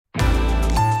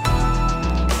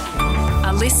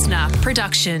listener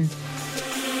production.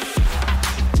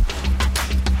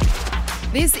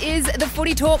 This is the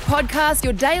Footy Talk podcast,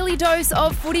 your daily dose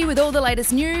of footy with all the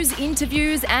latest news,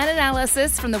 interviews and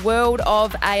analysis from the world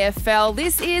of AFL.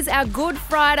 This is our Good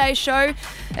Friday show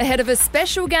ahead of a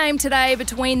special game today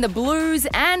between the Blues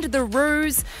and the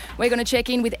Roos. We're going to check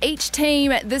in with each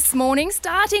team this morning,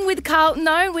 starting with Carlton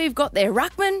though. We've got their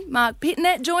ruckman, Mark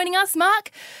Pitnet, joining us.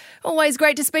 Mark, always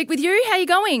great to speak with you. How are you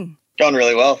going? Going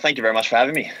really well. Thank you very much for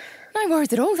having me. No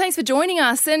worries at all. Thanks for joining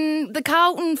us. And the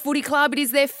Carlton Footy Club, it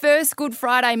is their first Good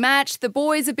Friday match. The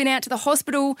boys have been out to the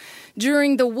hospital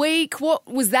during the week. What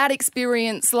was that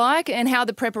experience like and how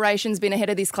the preparation's been ahead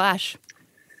of this clash?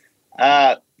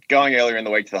 Going earlier in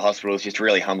the week to the hospital is just a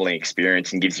really humbling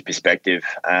experience and gives you perspective.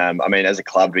 As a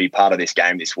club to be part of this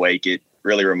game this week, it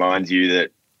really reminds you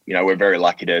that, we're very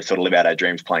lucky to sort of live out our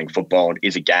dreams playing football. It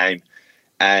is a game,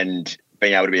 and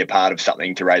being able to be a part of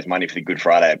something to raise money for the Good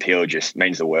Friday appeal just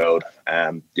means the world.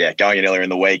 Going in earlier in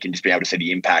the week and just being able to see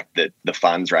the impact that the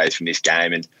funds raised from this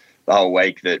game and the whole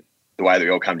week, that the way that we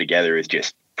all come together is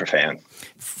just profound.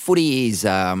 Footy is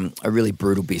a really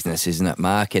brutal business, isn't it,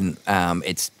 Mark? And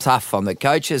it's tough on the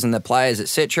coaches and the players,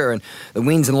 etc. And the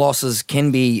wins and losses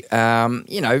can be,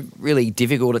 really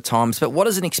difficult at times. But what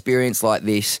is an experience like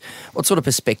this? What sort of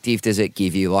perspective does it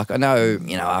give you? Like, I know,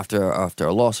 after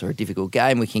a loss or a difficult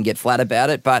game, we can get flat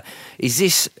about it. But is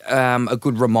this a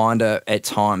good reminder at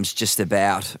times just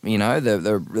about,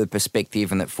 the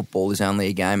perspective and that football is only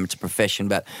a game, it's a profession,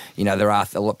 but, there are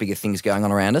a lot bigger things going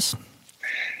on around us?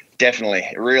 Definitely.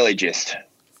 It really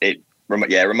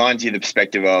reminds you the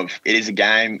perspective of it is a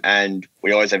game and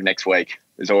we always have next week.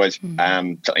 There's always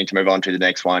something to move on to the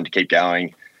next one, to keep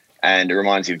going. And it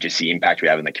reminds you of just the impact we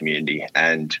have in the community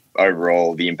and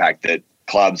overall the impact that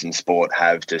clubs and sport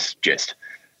have to just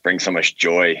bring so much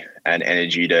joy and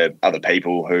energy to other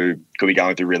people who could be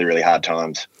going through really, really hard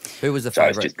times. Who was the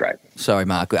favourite? It's just great. Sorry,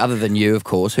 Mark. Other than you, of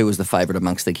course, who was the favourite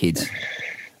amongst the kids?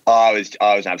 I was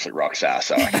an absolute rock star,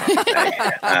 so I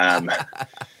can't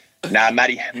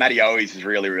say. Matty always is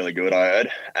really, really good, I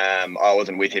heard. I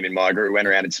wasn't with him in my group. We went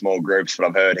around in small groups, but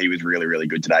I've heard he was really, really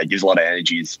good today. Gives a lot of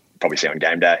energy, as you probably see on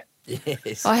game day.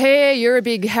 Yes. I hear you're a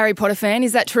big Harry Potter fan.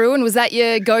 Is that true? And was that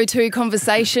your go-to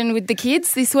conversation with the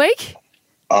kids this week?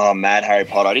 Oh, mad Harry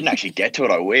Potter. I didn't actually get to it,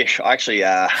 I wish. I actually,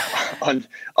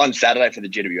 on Saturday for the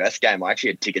GWS game, I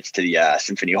actually had tickets to the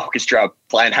Symphony Orchestra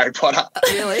playing Harry Potter.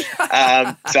 Really?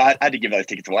 So I had to give those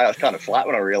tickets away. I was kind of flat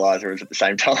when I realised it was at the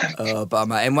same time. Oh,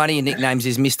 bummer. And one of your nicknames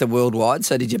is Mr. Worldwide,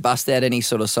 so did you bust out any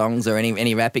sort of songs or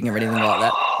any rapping or anything like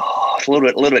that? A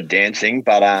little bit dancing,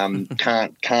 but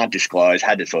can't disclose.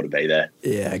 Had to sort of be there.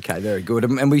 Yeah, okay, very good.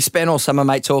 And we spent all summer,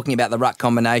 mate, talking about the ruck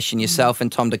combination, yourself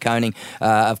and Tom de Koning.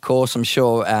 Of course, I'm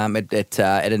sure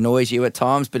it annoys you at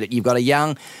times, but you've got a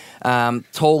young,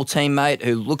 tall teammate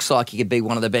who looks like he could be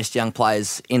one of the best young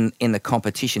players in the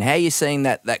competition. How are you seeing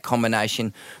that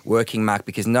combination working, Mark?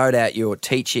 Because no doubt you're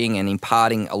teaching and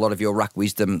imparting a lot of your ruck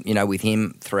wisdom, with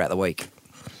him throughout the week.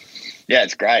 Yeah,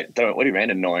 it's great. What do you mean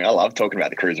annoying? I love talking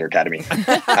about the Cruiser Academy.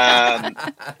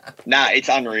 It's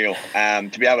unreal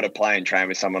to be able to play and train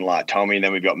with someone like Tommy. And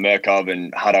then we've got Murkov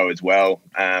and Hutto as well.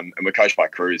 And we're coached by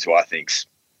Cruz, who I think's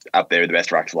up there with the best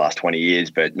rucks of the last 20 years.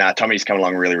 But Tommy's come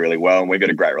along really, really well, and we've got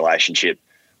a great relationship.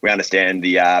 We understand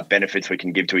the benefits we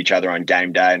can give to each other on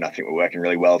game day, and I think we're working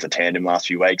really well as a tandem last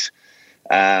few weeks.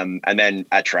 And then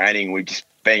at training, we've just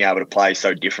being able to play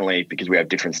so differently because we have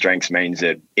different strengths means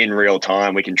that in real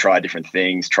time we can try different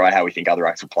things, try how we think other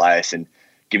rucks will play us, and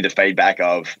give the feedback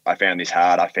of, I found this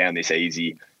hard, I found this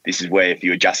easy. This is where if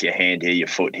you adjust your hand here, your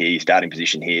foot here, your starting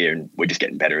position here, and we're just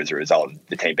getting better as a result.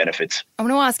 The team benefits. I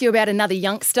want to ask you about another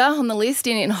youngster on the list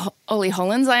in Ollie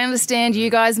Hollands. I understand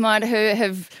you guys might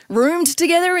have roomed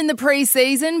together in the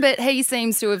pre-season, but he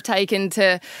seems to have taken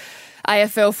to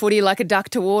AFL footy like a duck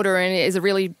to water and is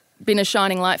been a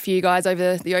shining light for you guys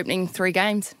over the opening 3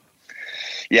 games.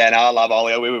 Yeah, no, I love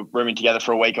Ollie. We were rooming together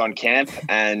for a week on camp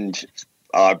and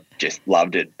I just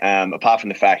loved it. Apart from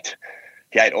the fact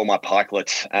he ate all my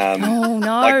pikelets. Oh,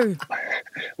 no.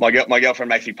 My girlfriend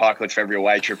makes me pikelets for every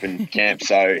away trip in camp,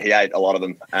 so he ate a lot of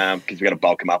them because we've got to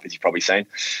bulk him up, as you've probably seen.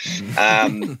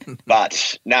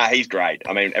 But, he's great.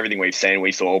 I mean, everything we've seen,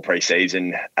 we saw all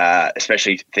pre-season,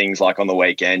 especially things like on the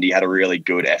weekend. He had a really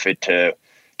good effort to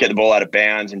get the ball out of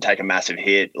bounds and take a massive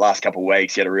hit. Last couple of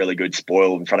weeks, he had a really good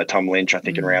spoil in front of Tom Lynch, I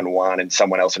think, in round 1 and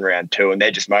someone else in round 2. And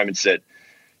they're just moments that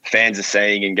fans are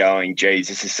seeing and going, geez,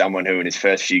 this is someone who in his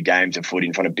first few games of footy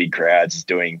in front of big crowds is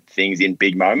doing things in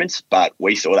big moments. But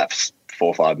we saw that for 4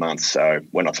 or 5 months, so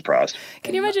we're not surprised.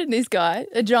 Can you imagine this guy,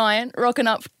 a giant, rocking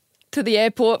up to the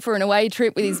airport for an away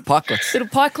trip with his Pikelets. little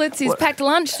pikelets, his packed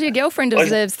lunch. Your girlfriend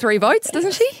deserves 3 votes,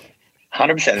 doesn't she?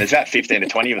 100%. There's about 15 to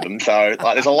 20 of them, so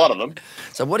there's a lot of them.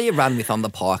 So what do you run with on the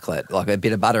pikelet? Like a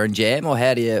bit of butter and jam, or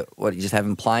do you just have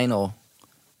them plain, or?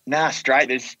 Nah,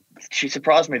 straight. She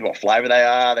surprised me with what flavour they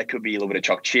are. There could be a little bit of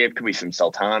choc chip, could be some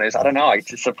sultanas. I don't know.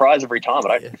 It's a surprise every time.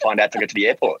 I don't find out to go to the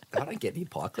airport. I don't get any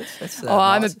pikelets. That's, I'm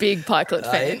a nice. big pikelet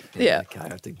fan. Yeah. Okay, I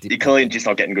have to You're clearly just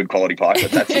not getting good quality pikelets.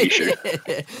 That's the issue.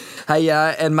 Hey,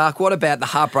 and Mark, what about the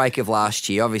heartbreak of last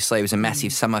year? Obviously, it was a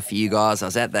massive summer for you guys. I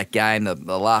was at that game, the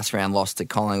last round loss to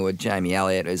Collingwood, Jamie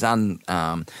Elliott. It was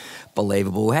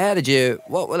unbelievable.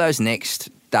 What were those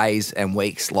next days and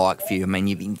weeks like for you? I mean,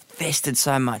 you've invested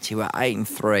so much. You were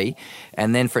 8-3,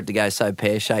 and then for it to go so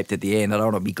pear-shaped at the end, I don't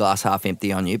want to be glass half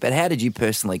empty on you, but how did you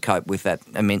personally cope with that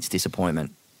immense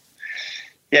disappointment?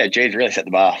 Yeah, geez, really set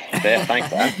the bar there. Thanks,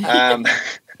 man.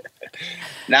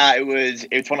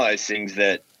 It's one of those things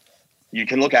that you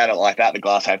can look at it like that, the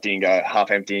glass half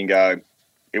empty and go,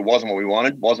 it wasn't what we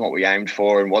wanted, wasn't what we aimed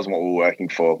for, and wasn't what we were working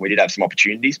for. We did have some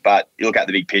opportunities, but you look at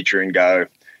the big picture and go,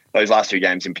 those last 2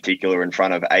 games in particular in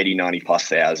front of 80, 90 plus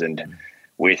thousand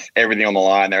with everything on the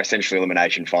line, they're essentially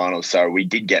elimination finals. So we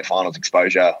did get finals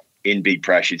exposure in big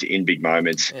pressures, in big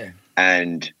moments. Yeah.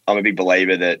 And I'm a big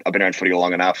believer that I've been around footy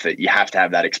long enough that you have to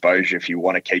have that exposure if you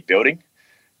want to keep building.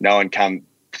 No one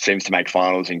seems to make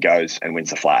finals and goes and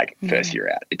wins the flag first year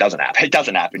out. It doesn't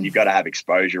happen. You've got to have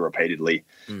exposure repeatedly.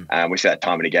 We see that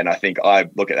time and again. I think I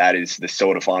look at that as the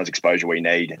sort of finals exposure we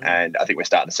need. And I think we're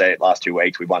starting to see it last 2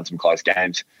 weeks. We've won some close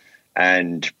games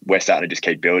and we're starting to just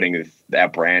keep building with our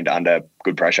brand under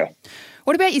good pressure.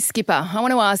 What about your skipper? I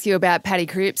want to ask you about Paddy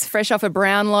Cripps. Fresh off a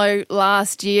Brownlow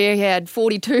last year, he had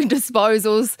 42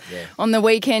 disposals on the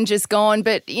weekend just gone.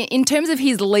 But in terms of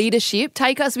his leadership,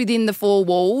 take us within the 4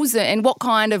 walls and what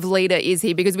kind of leader is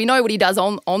he? Because we know what he does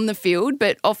on the field,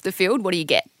 but off the field, what do you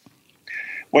get?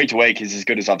 Week to week is as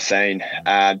good as I've seen.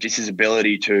 Just his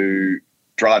ability to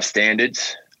drive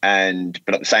standards,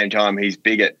 but at the same time, he's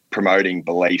big at promoting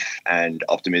belief and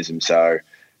optimism. So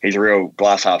he's a real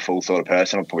glass half full sort of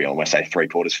person. I'll probably almost say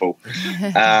 3/4 full.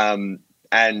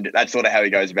 And that's sort of how he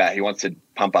goes about. He wants to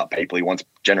pump up people. He wants to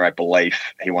generate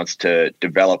belief. He wants to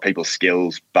develop people's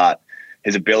skills. But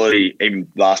his ability,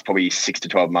 even last probably 6 to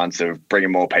 12 months of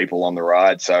bringing more people on the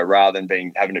ride. So rather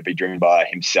than having to be driven by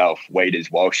himself, Weeders,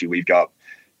 Walshy, we've got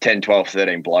 10, 12,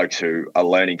 13 blokes who are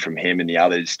learning from him and the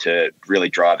others to really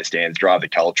drive the stands, drive the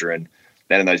culture, and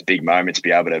then in those big moments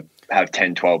be able to have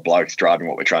 10, 12 blokes driving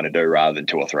what we're trying to do rather than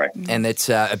 2 or 3. And it's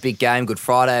a big game, Good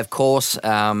Friday, of course. The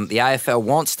AFL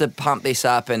wants to pump this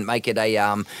up and make it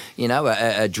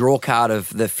a draw card of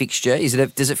the fixture.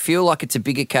 Does it feel like it's a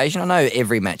big occasion? I know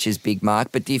every match is big, Mark,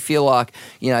 but do you feel like,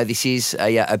 this is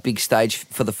a big stage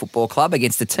for the football club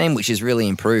against a team which has really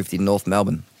improved in North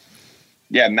Melbourne?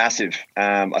 Yeah, massive.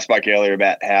 I spoke earlier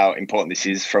about how important this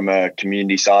is from a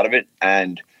community side of it,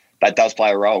 and that does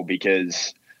play a role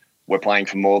because we're playing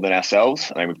for more than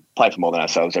ourselves. I mean, we play for more than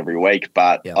ourselves every week,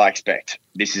 but I expect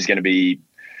this is going to be,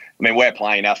 we're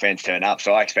playing, our fans turn up,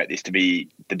 so I expect this to be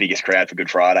the biggest crowd for Good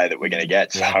Friday that we're going to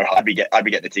get. So I'd be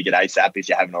getting the ticket ASAP if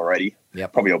you haven't already.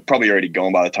 Yep. Probably already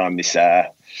gone by the time this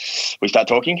we start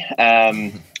talking.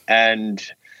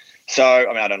 And so,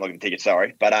 I don't look at the tickets,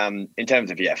 sorry. But in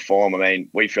terms of, form,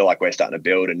 we feel like we're starting to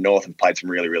build, and North have played some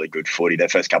really, really good footy. Their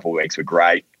first couple of weeks were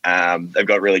great. They've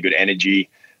got really good energy.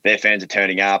 Their fans are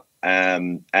turning up.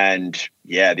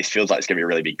 This feels like it's going to be a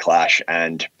really big clash.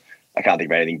 And I can't think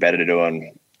of anything better to do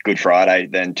on Good Friday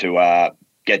than to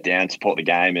get down, support the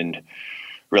game, and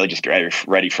really just get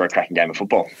ready for a cracking game of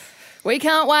football. We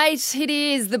can't wait. It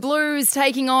is the Blues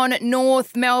taking on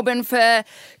North Melbourne for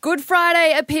Good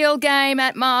Friday appeal game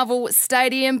at Marvel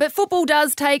Stadium. But football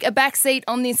does take a backseat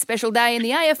on this special day in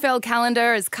the AFL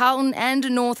calendar as Carlton and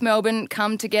North Melbourne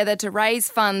come together to raise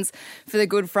funds for the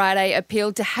Good Friday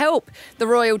appeal to help the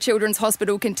Royal Children's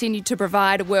Hospital continue to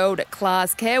provide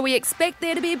world-class care. We expect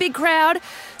there to be a big crowd,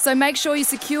 so make sure you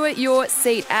secure your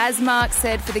seat, as Mark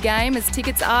said, for the game, as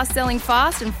tickets are selling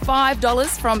fast, and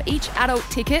 $5 from each adult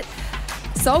ticket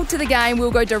sold to the game will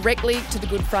go directly to the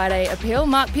Good Friday appeal.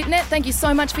 Mark Pitnett, thank you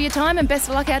so much for your time and best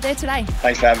of luck out there today.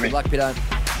 Thanks for having me. Good luck, Pitto.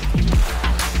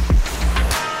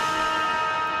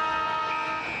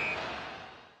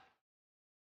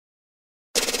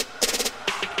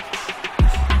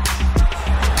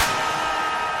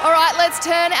 All right, let's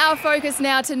turn our focus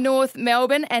now to North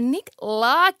Melbourne, and Nick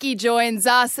Larkey joins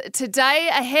us today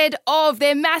ahead of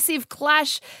their massive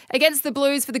clash against the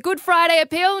Blues for the Good Friday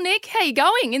appeal. Nick, how you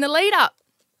going in the lead-up?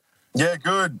 Yeah,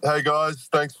 good. Hey, guys.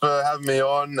 Thanks for having me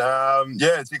on.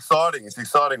 It's exciting. It's an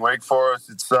exciting week for us.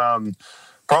 It's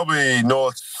probably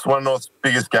one of North's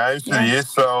biggest games for the year.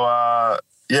 So,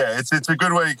 it's a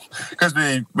good week because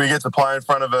we get to play in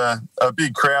front of a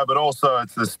big crowd, but also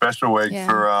it's a special week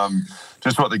for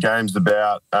just what the game's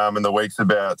about and the week's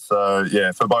about. So,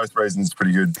 for both reasons, it's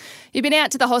pretty good. You've been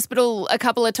out to the hospital a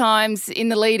couple of times in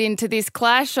the lead into this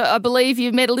clash. I believe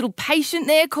you've met a little patient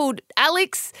there called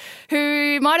Alex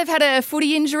who might have had a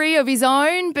footy injury of his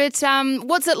own. But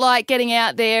what's it like getting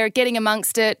out there, getting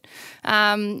amongst it,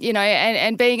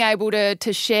 and being able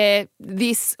to share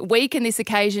this week and this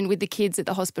occasion with the kids at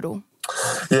the hospital?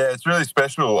 Yeah, it's really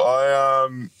special.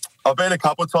 I've been a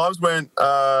couple of times. Went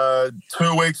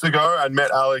 2 weeks ago and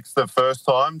met Alex the first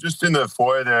time, just in the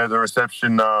foyer there, the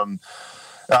reception.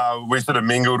 We sort of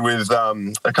mingled with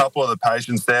a couple of the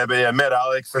patients there, but met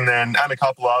Alex and a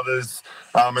couple others.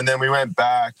 And then we went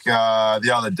back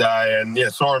the other day and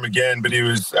saw him again, but he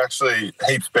was actually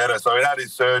heaps better. So he had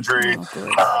his surgery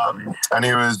and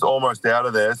he was almost out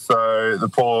of there. So the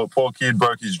poor kid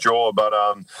broke his jaw, but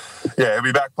he'll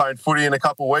be back playing footy in a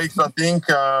couple of weeks, I think.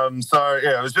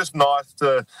 It was just nice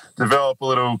to develop a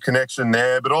little connection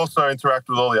there, but also interact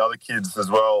with all the other kids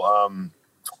as well.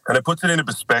 And it puts it into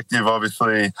perspective,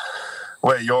 obviously,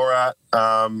 where you're at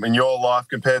in your life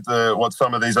compared to what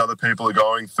some of these other people are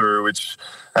going through, which,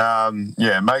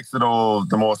 makes it all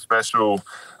the more special.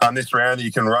 This round,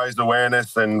 you can raise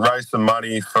awareness and raise some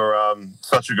money for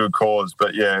such a good cause.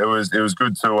 But, it was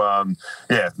good to,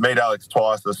 meet Alex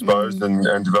twice, I suppose,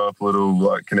 and develop a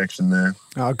little connection there.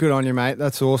 Oh, good on you, mate.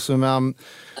 That's awesome.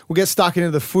 We'll get stuck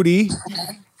into the footy.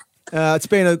 It's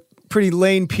been a pretty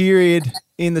lean period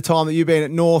in the time that you've been at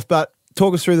North, but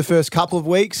talk us through the first couple of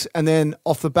weeks and then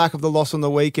off the back of the loss on the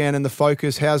weekend and the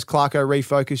focus, how's Clarko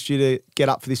refocused you to get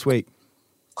up for this week?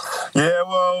 Yeah,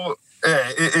 well,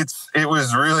 it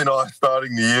was really nice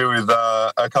starting the year with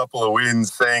a couple of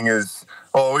wins, seeing as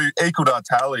we equalled our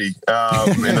tally in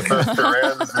the first 2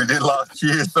 rounds as we did last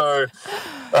year. So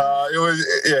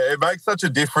it makes such a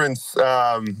difference,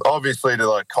 obviously,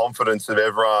 to confidence of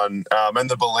everyone and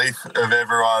the belief of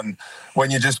everyone when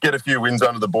you just get a few wins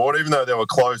under the board, even though they were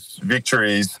close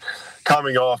victories.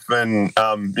 Coming off and,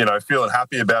 feeling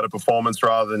happy about a performance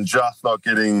rather than just not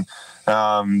getting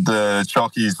the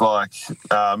chockies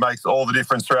makes all the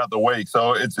difference throughout the week.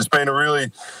 So it's been a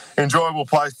really enjoyable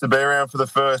place to be around for the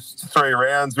first 3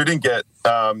 rounds. We didn't get,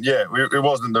 it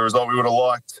wasn't the result we would have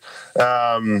liked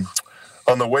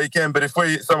on the weekend. But if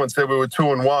someone said we were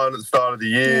 2-1 at the start of the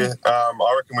year,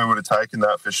 I reckon we would have taken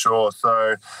that for sure.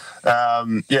 So,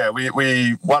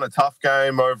 we won a tough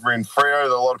game over in Freo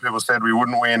that a lot of people said we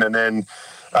wouldn't win. And then,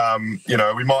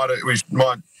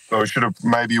 we should have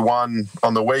maybe won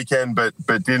on the weekend, but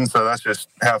didn't. So that's just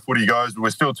how footy goes. But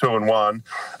we're still 2-1.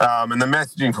 And the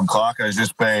messaging from Clarko has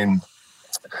just been...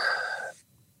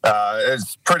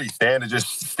 it's pretty standard,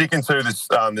 just sticking to this,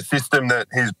 the system that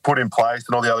he's put in place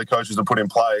and all the other coaches have put in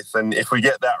place. And if we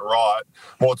get that right,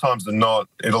 more times than not,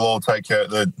 it'll all take care of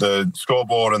the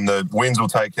scoreboard and the wins will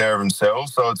take care of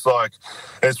themselves. So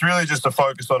it's really just a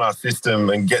focus on our system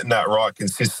and getting that right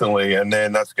consistently. And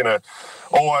then that's going to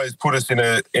always put us in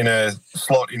a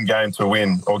slot in game to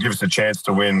win or give us a chance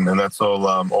to win. And that's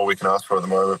all we can ask for at the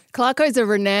moment. Clarko's a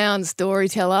renowned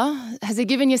storyteller. Has he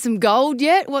given you some gold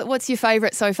yet? What's your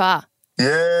favourite so far?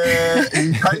 Yeah,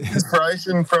 he takes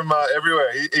inspiration from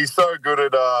everywhere. He's so good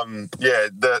at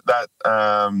that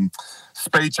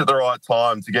speech at the right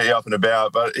time to get you up and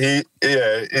about. But he'd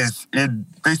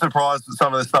be surprised at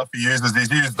some of the stuff he uses.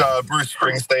 He's used Bruce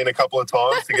Springsteen a couple of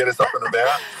times to get us up and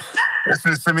about. There's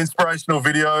just some inspirational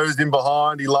videos in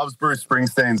behind. He loves Bruce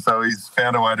Springsteen, so he's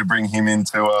found a way to bring him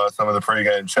into some of the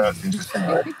pre-game chats.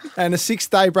 Interestingly. And a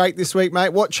 6-day break this week, mate.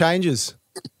 What changes?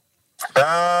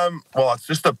 Well, it's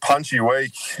just a punchy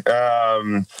week.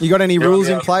 You got any rules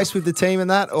in place with the team and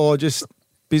that, or just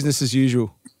business as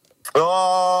usual?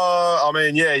 Oh, I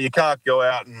mean, you can't go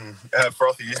out and have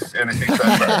frothies and anything like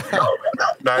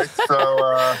that. No,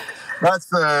 so that's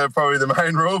probably the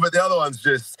main rule. But the other one's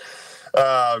just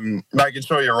making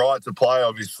sure you're right to play,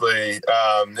 obviously.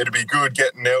 It'll be good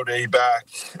getting LDU back,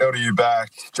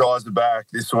 Jaiza back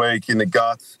this week in the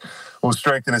guts. Will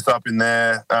strengthen us up in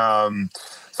there.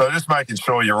 So just making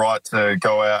sure you're right to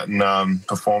go out and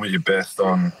perform at your best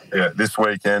on this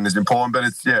weekend is important. But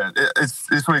it's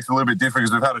this week's a little bit different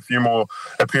because we've had a few more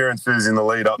appearances in the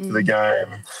lead up to the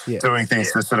game, doing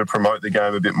things to sort of promote the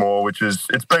game a bit more, which is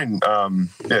it's been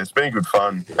good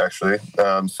fun actually.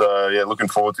 Looking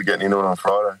forward to getting into it on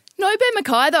Friday. No Ben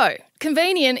Mackay though.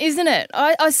 Convenient, isn't it?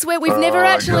 I swear we've never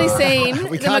actually seen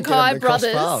the Mackay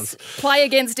brothers play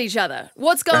against each other.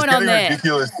 What's going on there?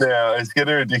 It's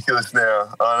getting ridiculous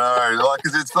now. I know.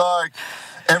 Because it's like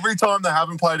every time they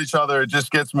haven't played each other, it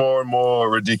just gets more and more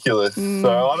ridiculous.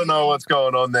 So I don't know what's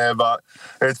going on there, but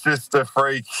it's just a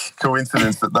freak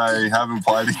coincidence that they haven't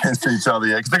played against each other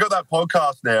yet. Because they've got that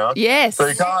podcast now. Yes. So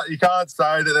you can't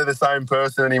say that they're the same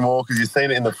person anymore because you've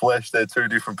seen it in the flesh. They're two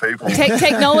different people.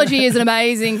 Technology is an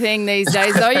amazing thing these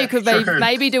days, though. You could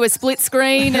maybe do a split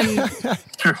screen and.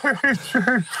 True.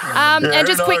 And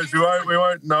just quick, we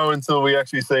won't know until we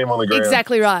actually see him on the ground.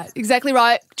 Exactly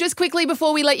right. Just quickly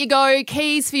before we let you go,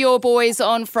 keys for your boys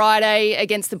on Friday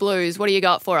against the Blues. What do you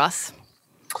got for us?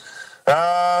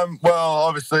 Well,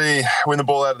 obviously, win the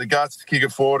ball out of the guts, kick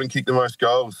it forward, and kick the most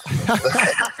goals.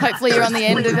 Hopefully, you're on the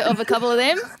end of a couple of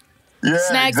them. Yeah,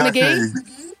 Snags exactly.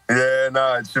 McGee. Yeah,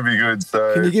 no, it should be good.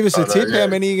 So, can you give us a tip? How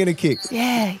many are you going to kick?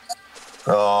 Yeah.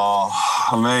 Oh,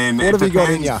 I mean, what have you got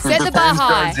in you? Set the bar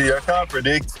high. I can't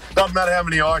predict. Doesn't matter how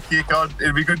many I kick.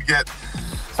 It'd be good to get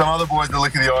some other boys to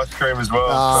lick of the ice cream as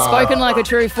well. Spoken like a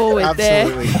true forward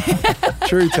absolutely. there.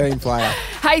 True team player.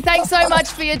 Hey, thanks so much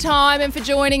for your time and for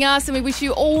joining us, and we wish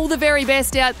you all the very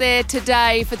best out there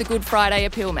today for the Good Friday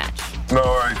appeal match. No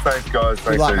worries. Thanks, guys.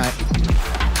 Good luck, mate.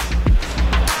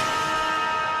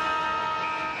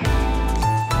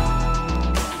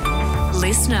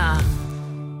 Listener.